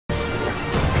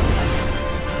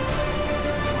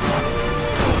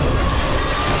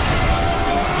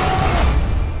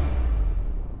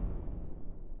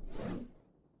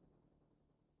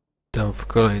w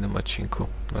kolejnym odcinku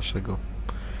naszego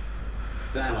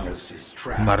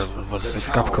Marvel vs.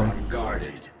 Capcom.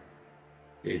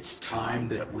 It's time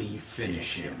that we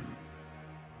finish him.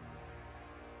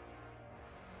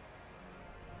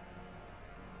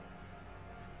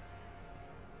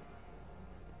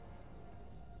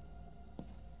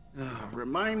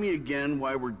 Remind me again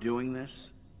why we're doing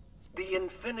this? The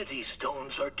Infinity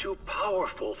Stones are too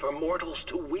powerful for mortals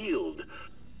to wield.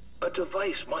 A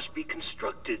device must be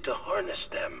constructed to harness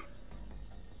them.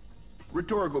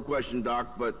 Rhetorical question,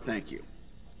 Doc, but thank you.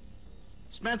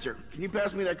 Spencer, can you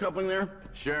pass me that coupling there?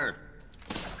 Sure.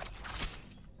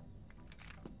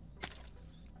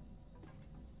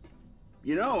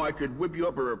 You know, I could whip you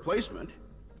up a replacement.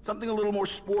 Something a little more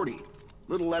sporty.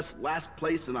 A little less last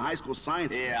place in the high school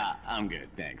science. Yeah, I'm good,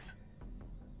 thanks.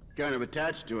 Kind of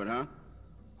attached to it, huh?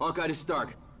 Hawkeye to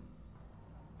Stark.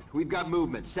 We've got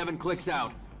movement. 7 clicks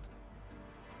out.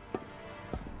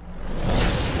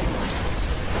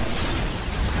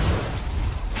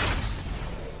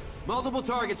 Multiple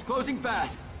targets, closing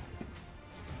fast.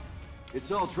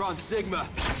 It's Ultron Sigma.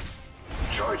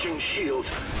 Charging shield.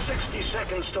 60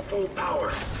 seconds to full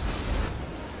power.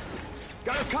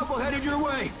 Got a couple headed your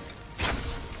way.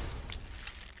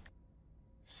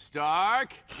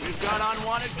 Stark, we've got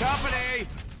unwanted company.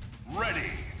 Ready.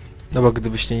 No bo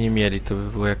gdybyście nie mieli, to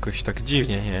by było jakoś tak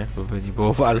dziwnie, nie? Bo by nie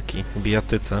było walki w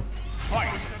bijatyce.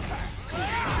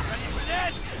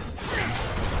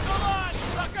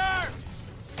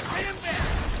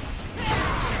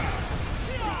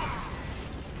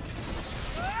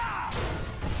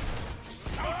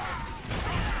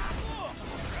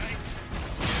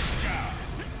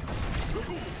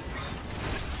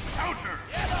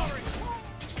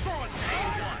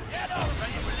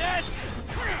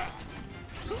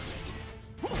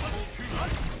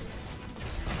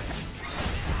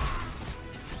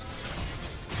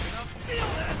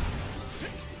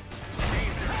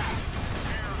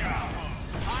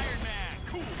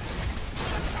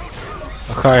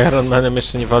 O Iron Manem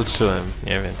jeszcze nie walczyłem,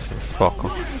 nie, więc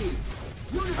spoko.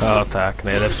 O tak,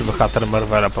 najlepszy bohater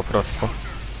Marvela po prostu.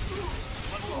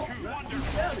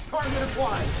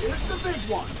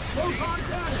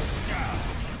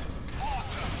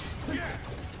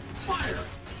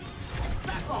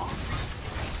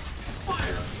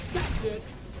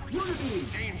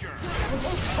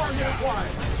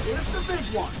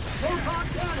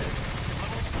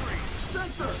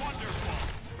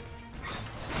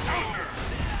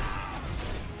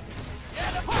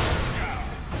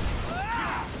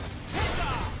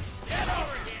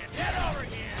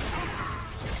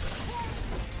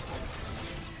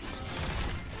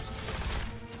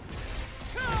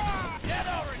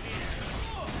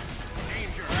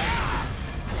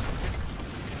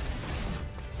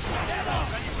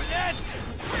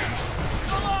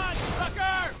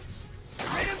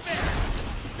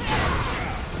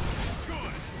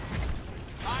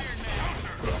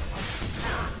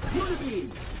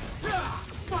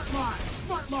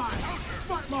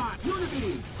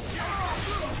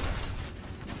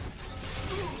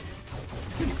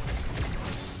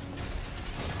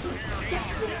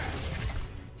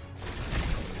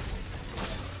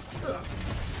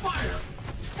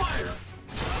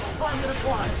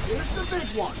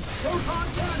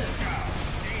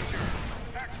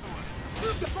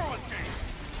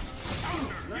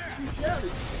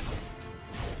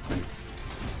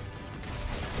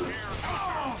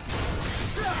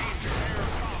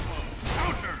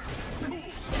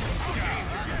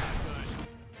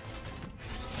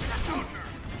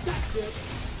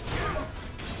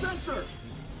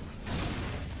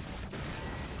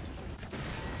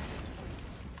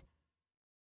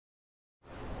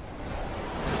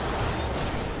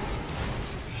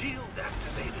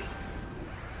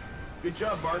 Good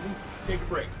job, Barton. Take a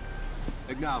break.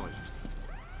 Acknowledged.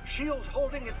 Shield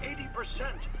holding at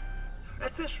 80%.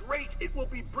 At this rate, it will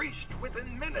be breached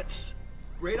within minutes.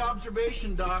 Great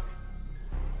observation, Doc.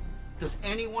 Does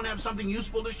anyone have something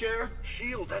useful to share?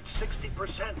 Shield at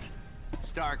 60%.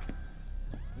 Stark,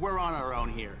 we're on our own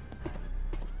here.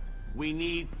 We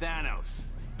need Thanos.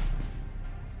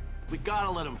 We gotta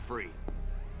let him free.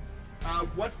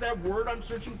 What's that word I'm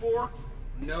searching for?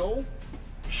 No?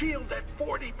 Shield at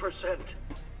 40%.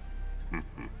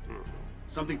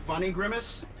 Something funny,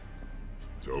 Grimace?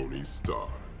 Tony Stark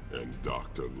and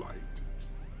Dr. Light.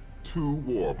 Two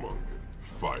warmongers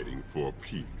fighting for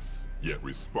peace, yet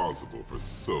responsible for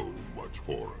so much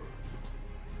horror.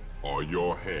 Are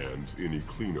your hands any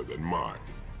cleaner than mine?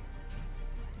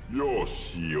 Your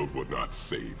shield would not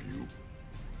save you.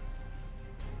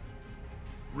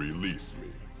 Release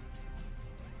me.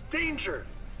 Danger!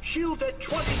 Shield at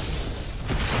 20!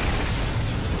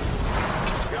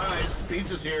 Guys,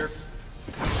 pizza's here.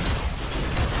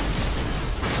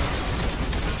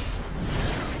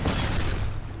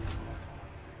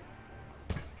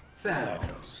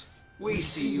 Thanos, we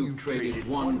see you've traded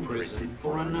one prison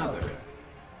for another.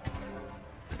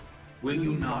 Will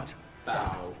you not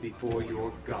bow before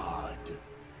your god?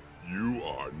 You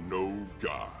are no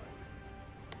god.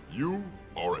 You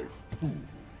are a fool.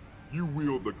 You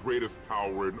wield the greatest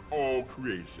power in all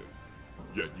creation,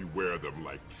 yet you wear them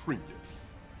like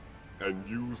trinkets, and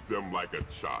use them like a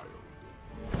child.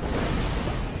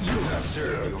 You have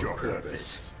served your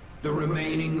purpose. The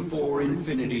remaining 4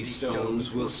 Infinity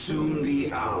Stones will soon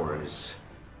be ours.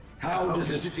 How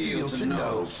does it feel to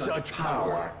know such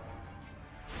power?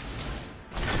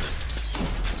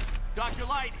 Dr.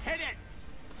 Light, hit it!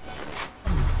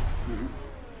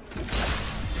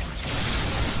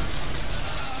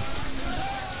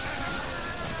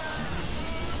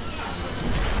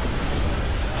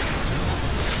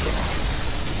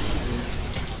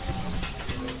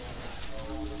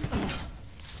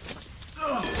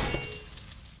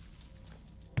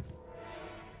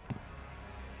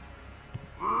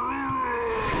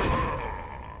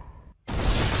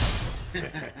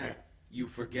 You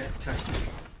forget, Takich.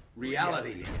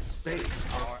 Reality and space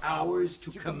are ours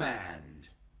to command.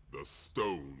 The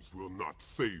stones will not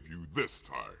save you this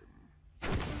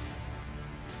time.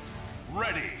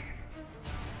 Ready!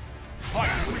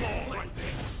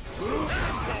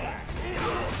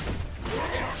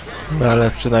 No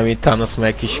ale przynajmniej Thanos ma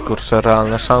jakieś, kurczę,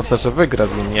 realne szanse, że wygra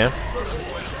z nim, nie?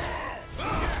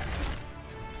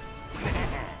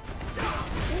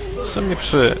 W sumie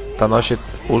przy Thanosie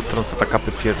Ultron to taka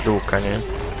wypierdółka, nie?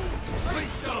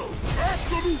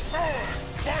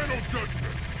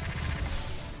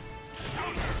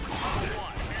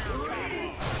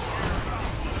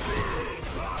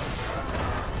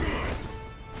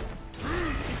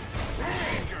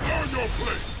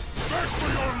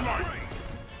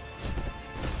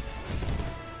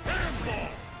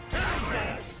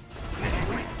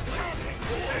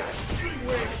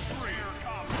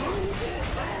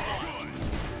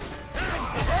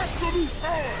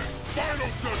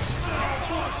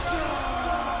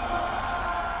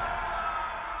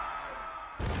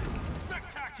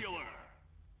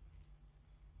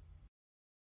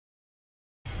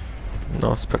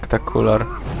 No, spektakular.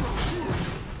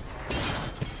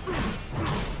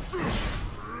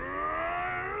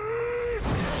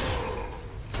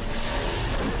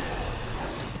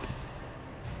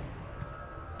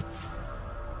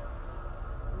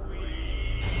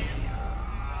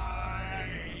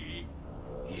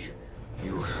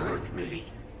 You hurt me.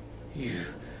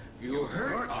 You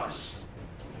hurt us.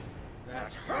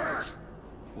 That hurt.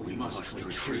 We must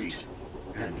retreat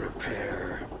and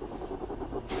repair.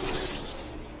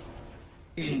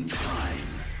 In time,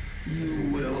 you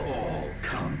will all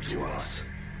come to us.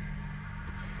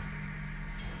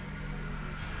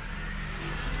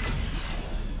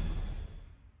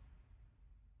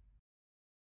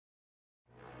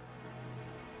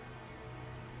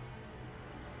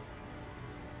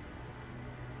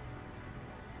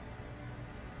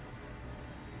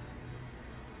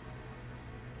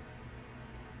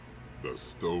 The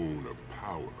Stone of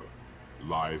Power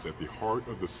lies at the heart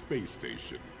of the space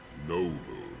station, No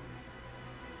Moon.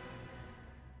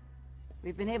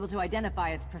 We've been able to identify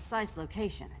its precise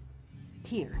location.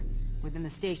 Here, within the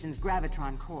station's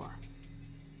gravitron core.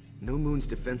 No Moon's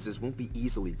defenses won't be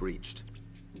easily breached.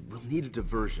 We'll need a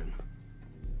diversion.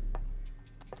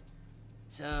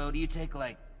 So, do you take,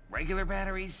 like, regular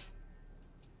batteries?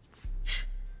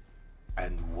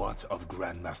 And what of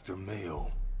Grandmaster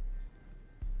Mayo?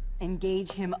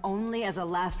 Engage him only as a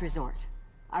last resort.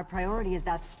 Our priority is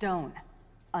that stone.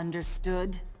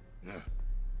 Understood?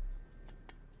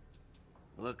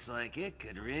 Looks like it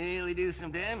could really do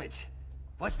some damage.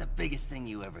 What's the biggest thing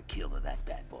you ever killed with that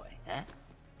bad boy, huh?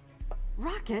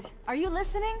 Rocket, are you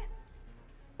listening?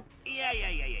 Yeah.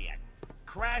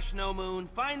 Crash No Moon,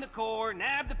 find the core,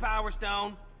 nab the power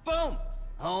stone, boom!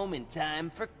 Home in time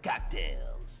for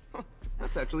cocktails.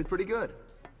 That's actually pretty good.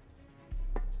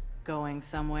 Going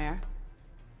somewhere?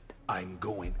 I'm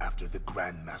going after the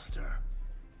Grandmaster.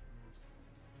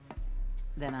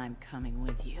 Then I'm coming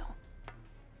with you.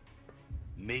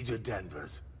 Major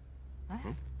Danvers.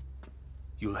 What?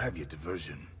 You'll have your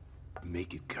diversion.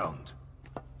 Make it count.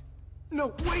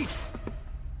 No, wait!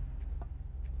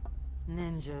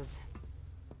 Ninjas.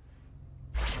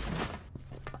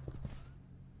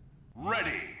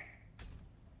 Ready!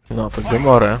 No to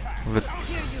Gomorę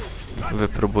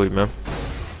wypróbujmy.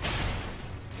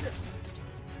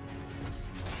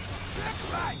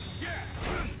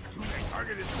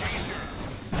 Target is danger.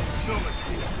 No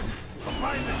mistake.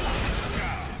 Apply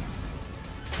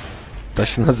To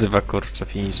się nazywa, kurczę,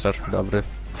 finisher. Dobry.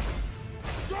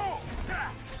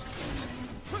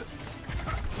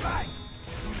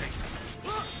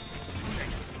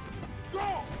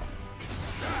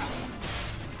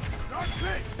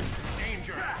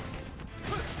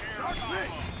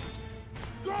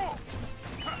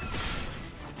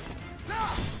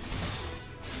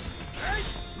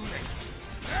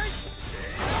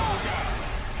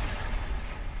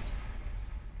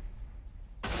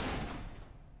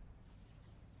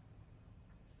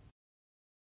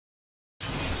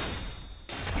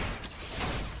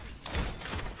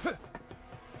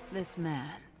 This man,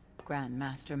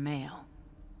 Grandmaster Male,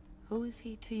 who is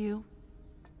he to you?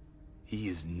 He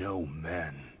is no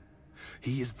man.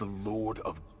 He is the Lord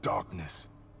of Darkness,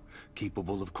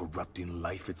 capable of corrupting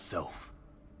life itself,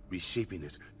 reshaping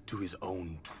it to his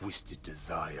own twisted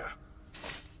desire.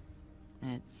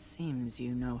 It seems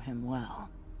you know him well.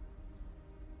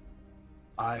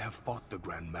 I have fought the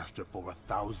Grandmaster for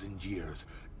 1,000 years,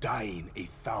 dying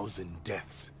 1,000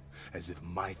 deaths, as if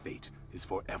my fate is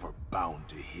forever bound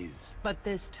to his. But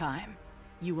this time,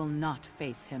 you will not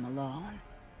face him alone.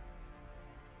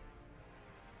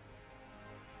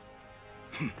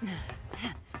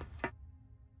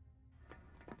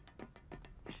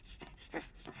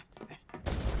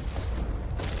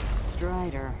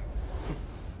 Strider.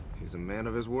 He's a man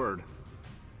of his word.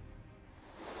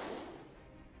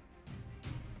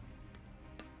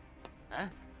 Huh?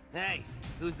 Hey,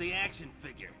 who's the action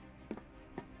figure?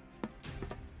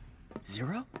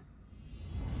 Zero?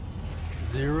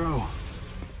 Zero?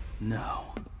 No.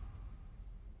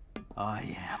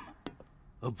 I am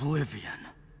Oblivion.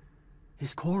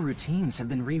 His core routines have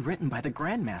been rewritten by the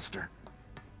Grandmaster.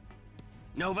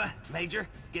 Nova, Major,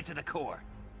 get to the core.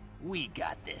 We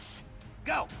got this.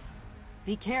 Go!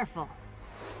 Be careful.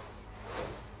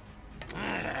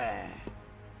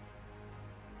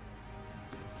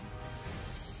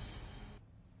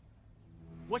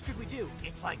 What should we do?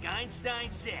 It's like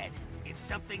Einstein said. If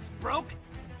something's broke,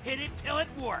 hit it till it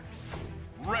works.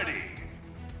 Ready.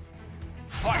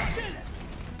 Fight!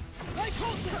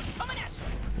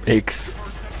 X.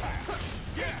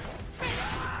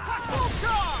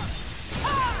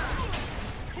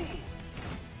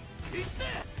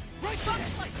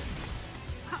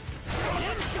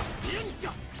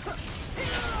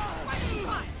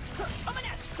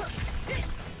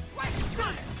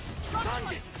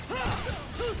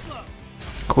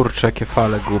 Kurczę, jakie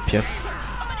fale głupie.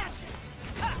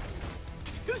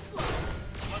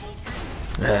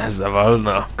 Za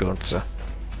wolno, kurczę.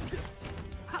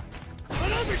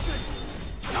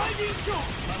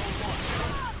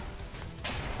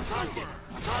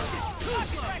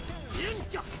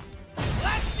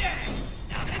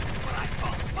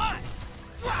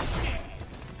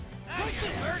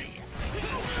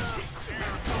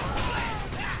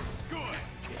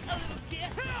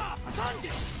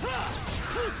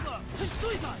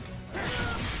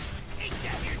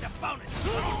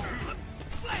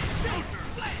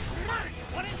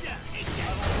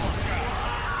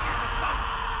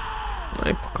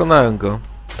 No i pokonałem go,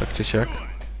 tak czy siak.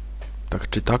 Tak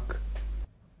czy tak.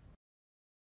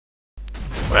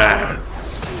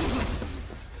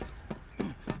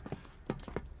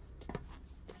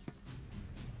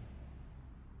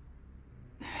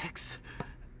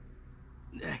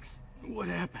 X, what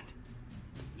happened?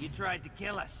 You tried to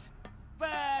kill us,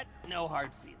 but no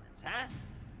hard feelings, huh?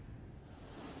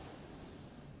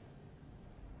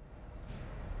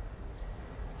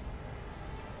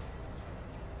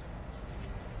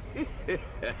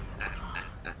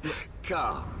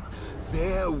 Come,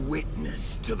 bear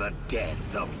witness to the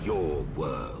death of your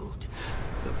world.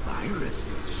 The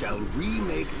virus shall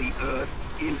remake the Earth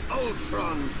in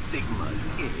Ultron Sigma's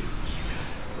image.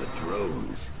 The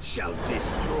drones shall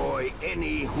destroy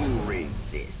any who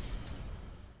resist.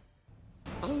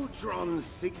 Ultron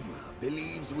Sigma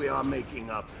believes we are making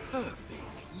a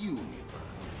perfect universe.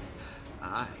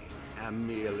 I am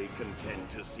merely content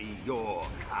to see your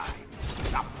kind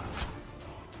suffer.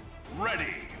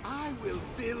 Ready.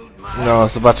 No,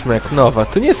 zobaczmy jak nowa.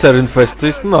 To nie Serii Fest, to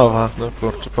jest nowa. No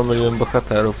kurczę, pomyliłem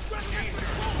bohaterów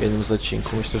w jednym z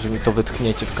odcinku. Myślę, że mi to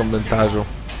wytchniecie w komentarzu.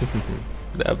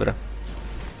 Dobra.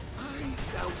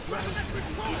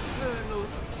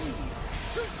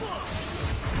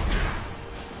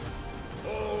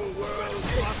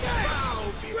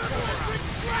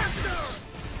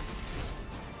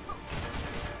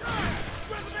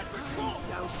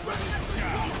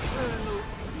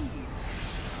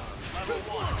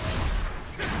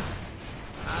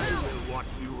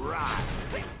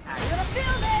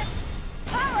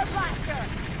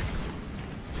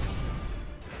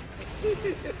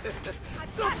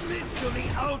 Submit to the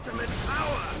ultimate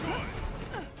power!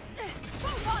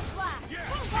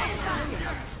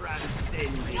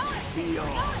 Transcending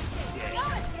beyond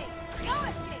death.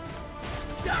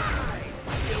 Die!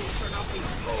 Children of the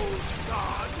old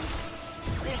god!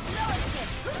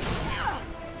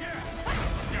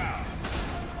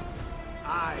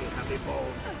 I have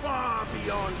evolved far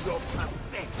beyond your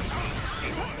perfection.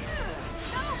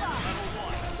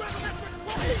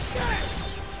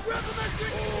 All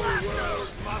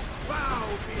worlds must bow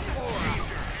before us.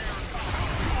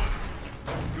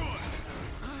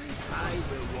 I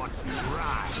will watch you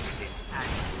rise in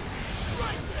action.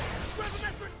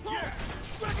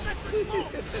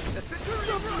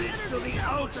 Submit to the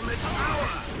ultimate power.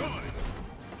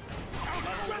 All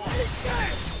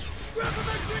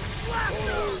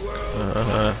worlds must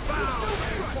bow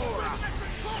before us.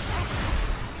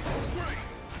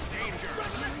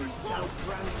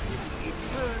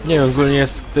 Nie wiem, ogólnie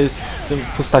jest, to jest tym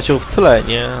postacią w tle,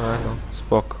 nie? Ale no,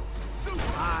 spoko.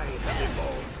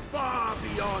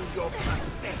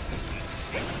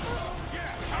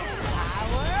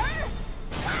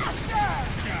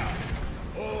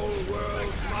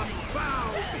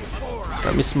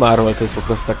 Tam jest Marvel, to jest po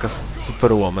prostu taka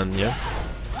superwoman, nie?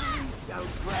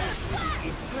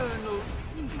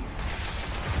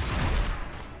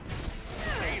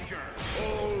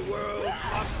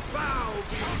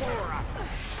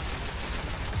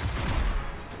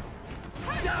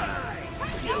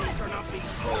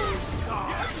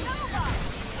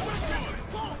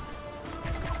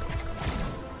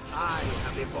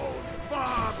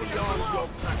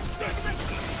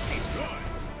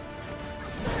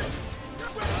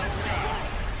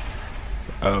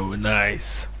 Oh,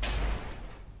 nice.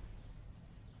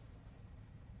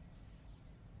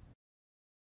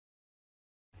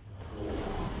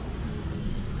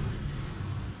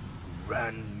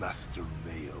 Grandmaster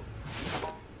Mayo.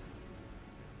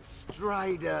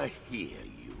 Strider, hear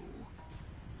you.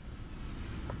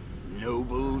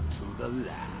 Noble to the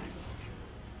last.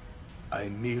 I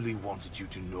merely wanted you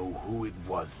to know who it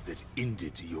was that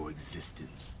ended your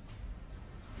existence.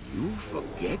 You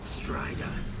forget, Strider.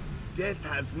 Death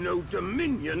has no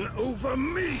dominion over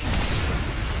me!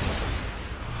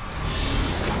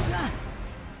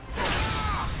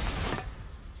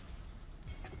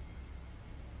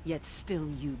 Yet still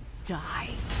you die.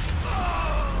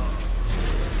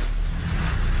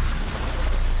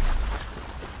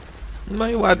 No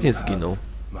i ładnie zginął.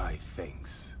 My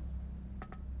thanks.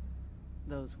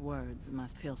 Those words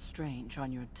must feel strange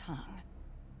on your tongue.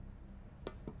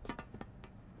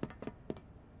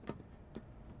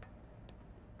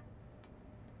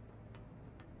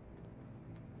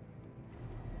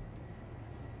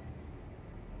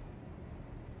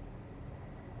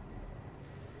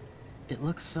 It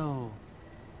looks so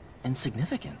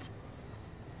insignificant.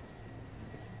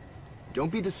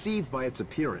 Don't be deceived by its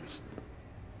appearance.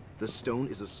 The stone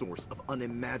is a source of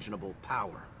unimaginable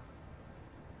power.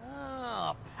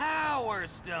 Oh, Power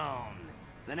Stone!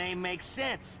 The name makes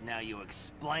sense, now you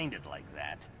explained it like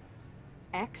that.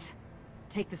 X,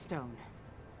 take the stone.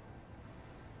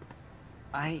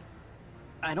 I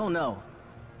don't know.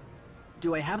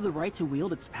 Do I have the right to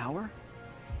wield its power?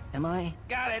 Am I...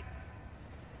 Got it!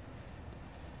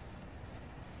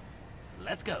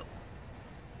 Let's go.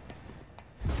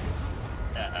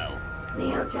 Uh-oh.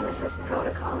 Neogenesis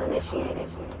protocol initiated.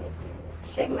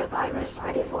 Sigma virus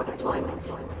ready for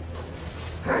deployment.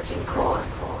 Purging core.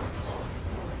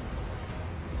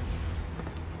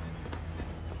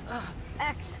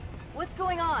 X, what's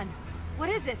going on? What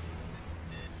is it?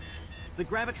 The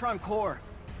Gravitron core.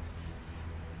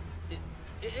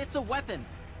 It's a weapon.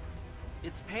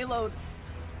 Its payload...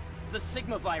 the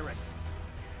Sigma virus.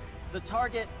 The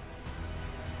target...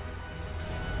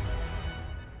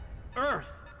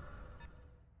 Earth.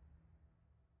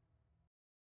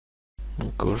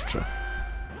 Kurczę.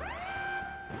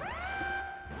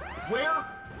 Where?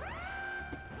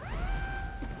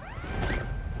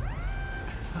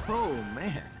 Oh,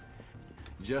 man.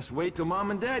 Just wait till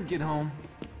Mom and Dad get home.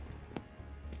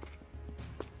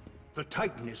 The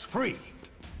Titan is free.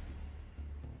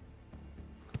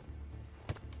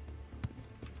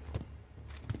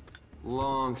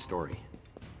 Long story.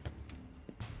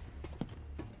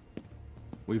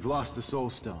 We've lost the Soul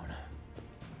Stone.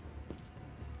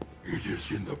 It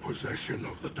is in the possession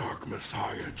of the Dark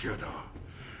Messiah, Jeddah.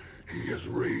 He has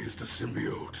raised a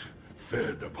symbiote,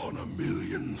 fed upon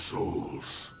 1,000,000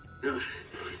 souls. I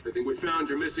think we found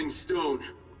your missing stone.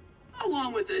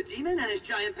 Along with the demon and his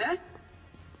giant pet?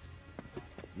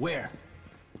 Where?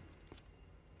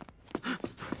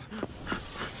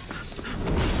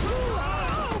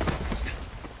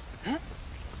 Huh?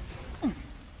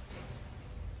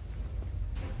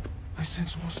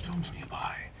 sense more stones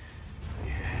nearby.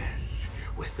 Yes,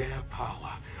 with their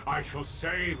power, I shall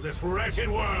save this wretched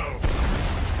world!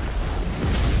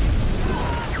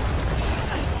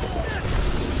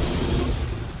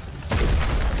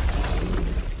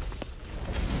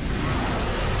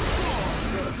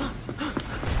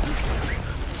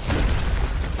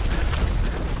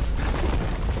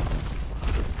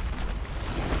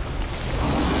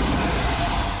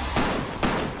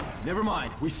 Never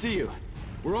mind, we see you.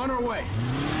 We're on our way.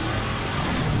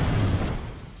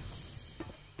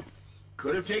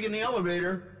 Could have taken the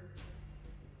elevator.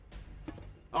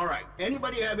 All right,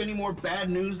 anybody have any more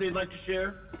bad news they'd like to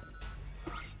share?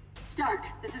 Stark,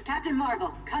 this is Captain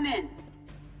Marvel. Come in.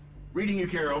 Reading you,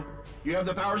 Carol. You have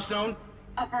the Power Stone?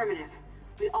 Affirmative.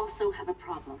 We also have a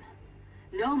problem.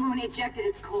 No Moon ejected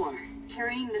its core,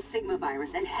 carrying the Sigma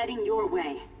virus and heading your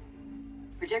way.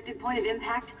 Projected point of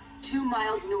impact, 2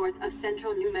 miles north of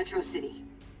central New Metro City.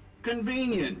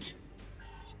 Convenient.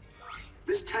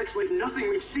 This tech's like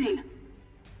nothing we've seen.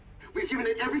 We've given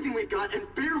it everything we've got and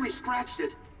barely scratched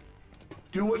it.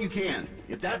 Do what you can.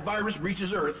 If that virus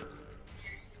reaches Earth...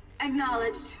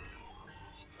 Acknowledged.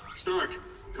 Stark,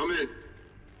 come in.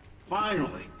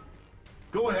 Finally.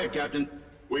 Go ahead, Captain.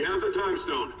 We have the time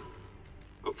stone.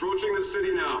 Approaching the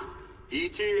city now.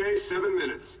 ETA 7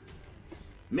 minutes.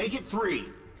 Make it 3.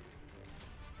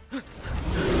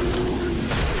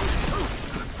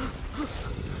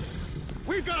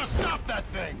 We've got to stop that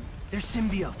thing! They're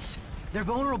symbiotes. They're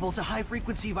vulnerable to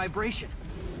high-frequency vibration.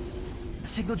 A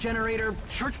signal generator,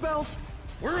 church bells?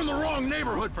 We're in the wrong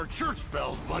neighborhood for church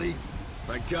bells, buddy.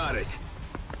 I got it.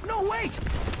 No, wait!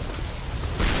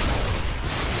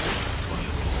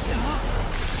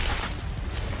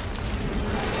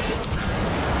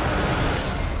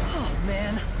 Oh,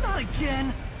 man. Not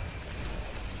again!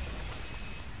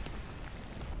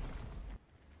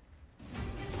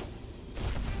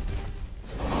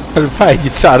 Ale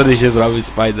fajnie czarny się zrobił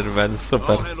Spider-Man,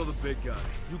 super. I'll handle the big guy.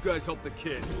 You guys help the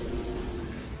kid.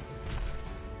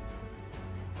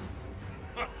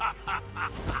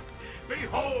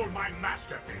 Behold my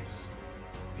masterpiece.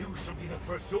 You shall be the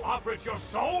first to offer it your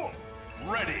soul.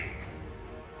 Ready.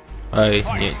 Oj,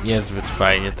 niezbyt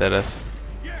fajnie teraz.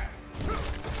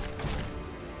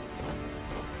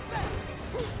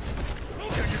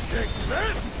 Can you take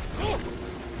this?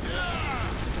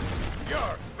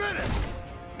 You're finished.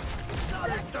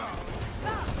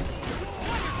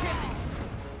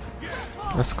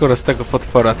 No skoro z tego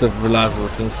potwora to wylazło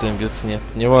ten symbiot,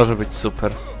 nie może być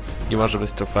super. Nie może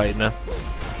być to fajne.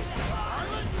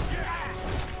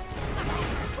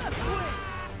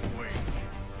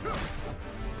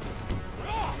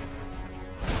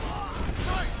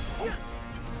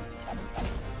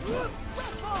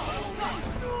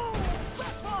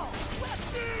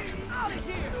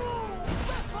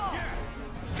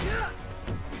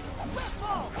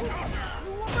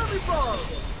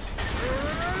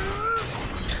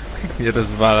 Nie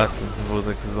rozwala ten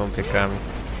wózek z zombiakami.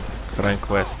 Frank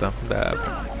Westa.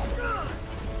 Dobra.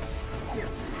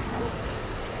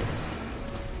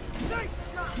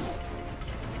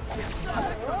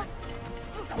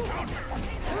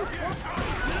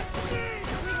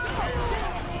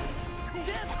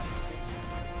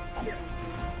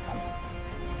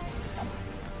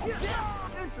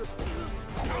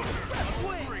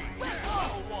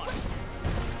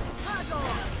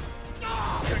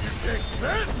 Can you take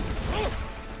this?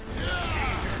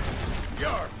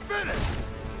 You're finished.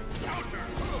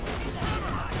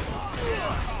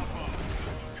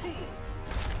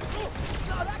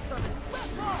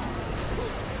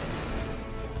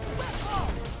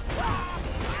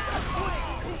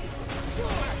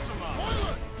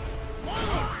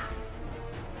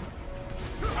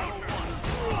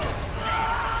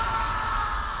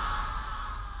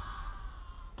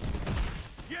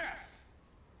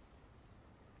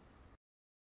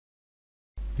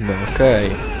 No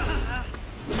okej.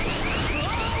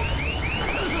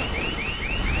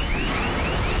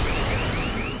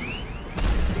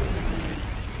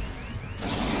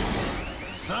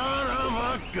 Son of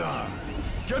a gun!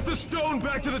 Get the stone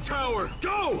back to the tower!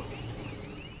 Go!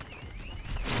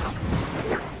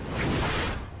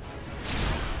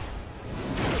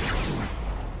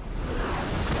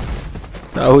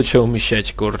 Nauczył mi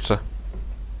sieć, kurczę.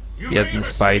 Jeden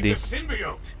Spidey.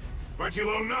 But you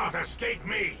will not escape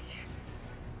me.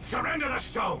 Surrender the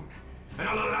stone, and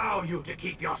I'll allow you to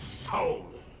keep your soul.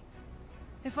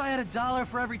 If I had $1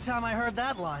 for every time I heard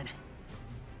that line.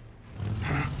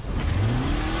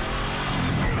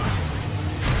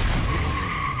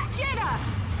 Jeddah!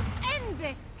 End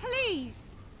this, please!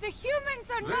 The humans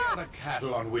are They are not... the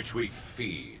cattle on which we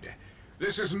feed.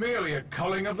 This is merely a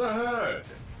culling of the herd.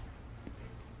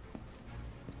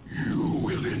 You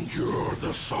will endure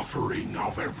the suffering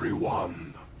of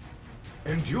everyone.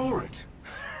 Endure it?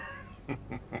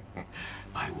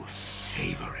 I will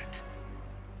savor it.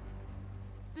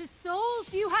 The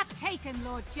souls you have taken,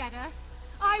 Lord Jeddah,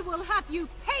 I will have you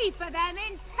pay for them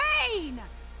in pain!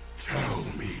 Tell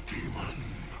me, demon,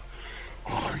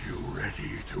 are you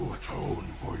ready to atone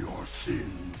for your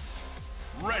sins?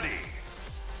 Ready!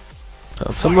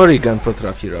 A co Morrigan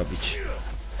potrafi robić?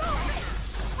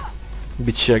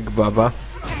 Bić się jak baba.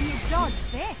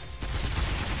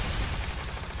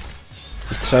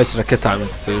 I strzelać rakietami,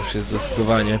 to już jest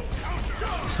zdecydowanie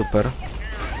super.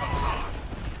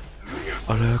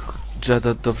 Ale jak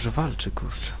Jeddah dobrze walczy,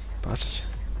 kurczę. Patrzcie.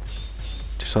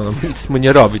 Przecież on nic mu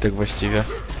nie robi tak właściwie.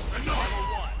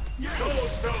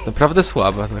 Jest naprawdę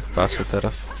słaba, tak patrzę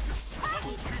teraz.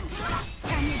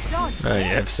 No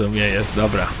nie, w sumie jest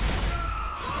dobra.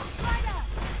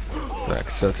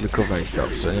 Tak, trzeba tylko wejść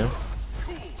dobrze, nie?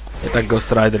 I tak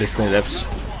Ghost Rider jest najlepszy.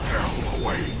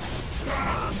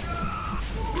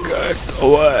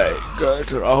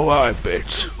 Get away,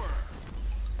 bitch.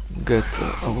 Get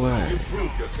away.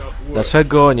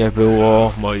 Dlaczego nie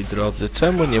było, moi drodzy?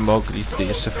 Czemu nie mogli tutaj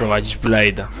jeszcze wprowadzić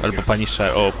Blade'a? Albo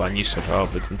Punisher, Punisher,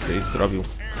 by ten tutaj zrobił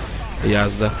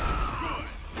jazdę.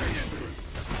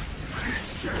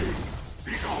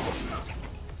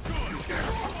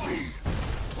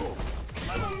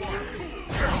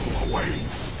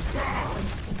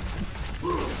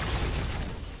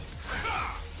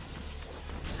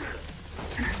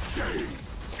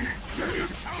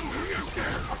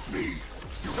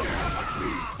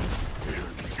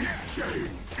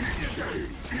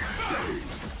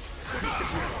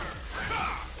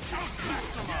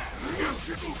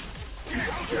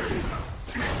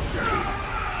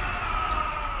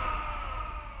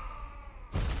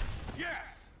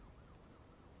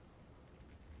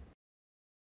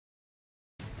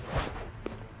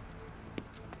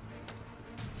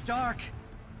 Stark,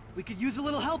 we could use a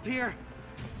little help here.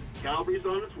 Cavalry's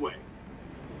on its way.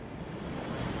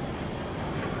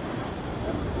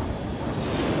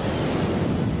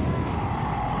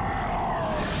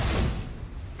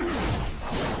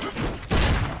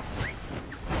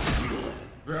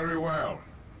 Very well.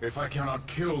 If I cannot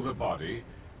kill the body,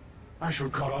 I shall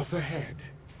cut off the head.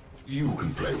 You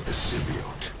can play with the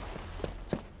symbiote.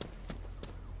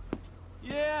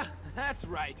 Yeah, that's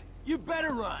right. You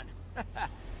better run.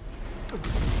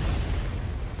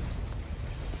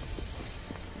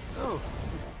 Oh,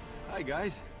 hi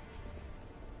guys.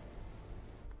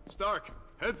 Stark,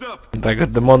 heads up.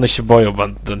 Tak, demony się boją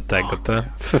tego, te.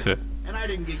 And I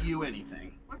didn't get you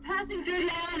anything. We're passing through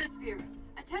the atmosphere,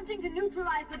 attempting to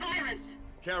neutralize the virus.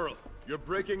 Carol, you're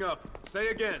breaking up. Say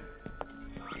again.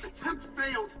 Attempt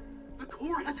failed. The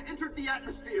core has entered the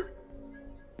atmosphere.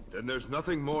 Then there's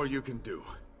nothing more you can do.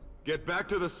 Get back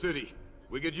to the city.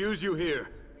 We could use you here.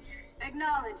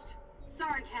 Acknowledged.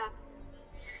 Sorry, Cap.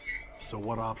 So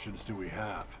what options do we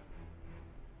have?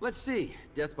 Let's see.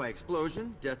 Death by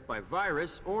explosion, death by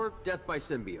virus, or death by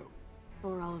symbiote.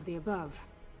 Or all of the above.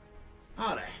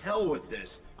 Ah, to hell with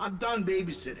this. I'm done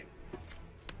babysitting.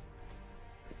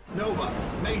 Nova,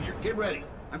 Major, get ready.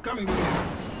 I'm coming to you.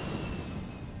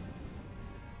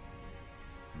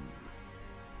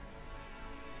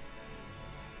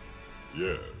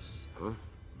 Yes. Huh?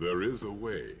 There is a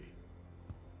way.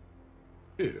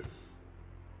 If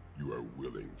you are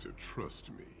willing to trust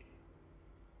me.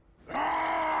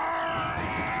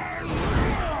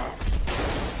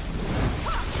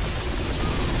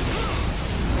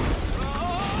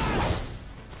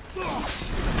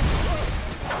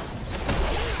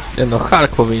 Nie no,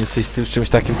 Hulk powinien sobie z tym czymś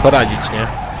takim poradzić, nie?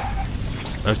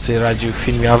 Już sobie radził w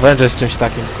filmie Avengers z czymś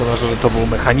takim, tylko że to było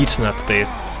mechaniczne, a tutaj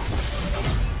jest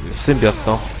symbiot,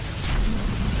 no.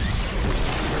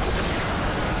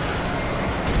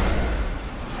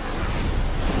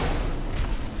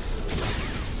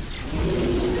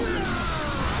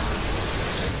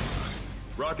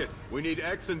 Rocket, we need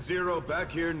X and Zero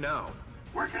back here now.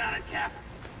 Working on it, Cap.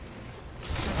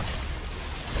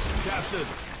 Captain,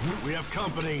 we have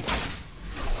company.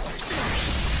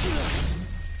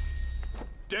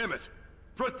 Damn it!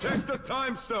 Protect the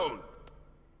Time Stone!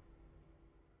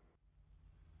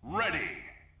 Ready.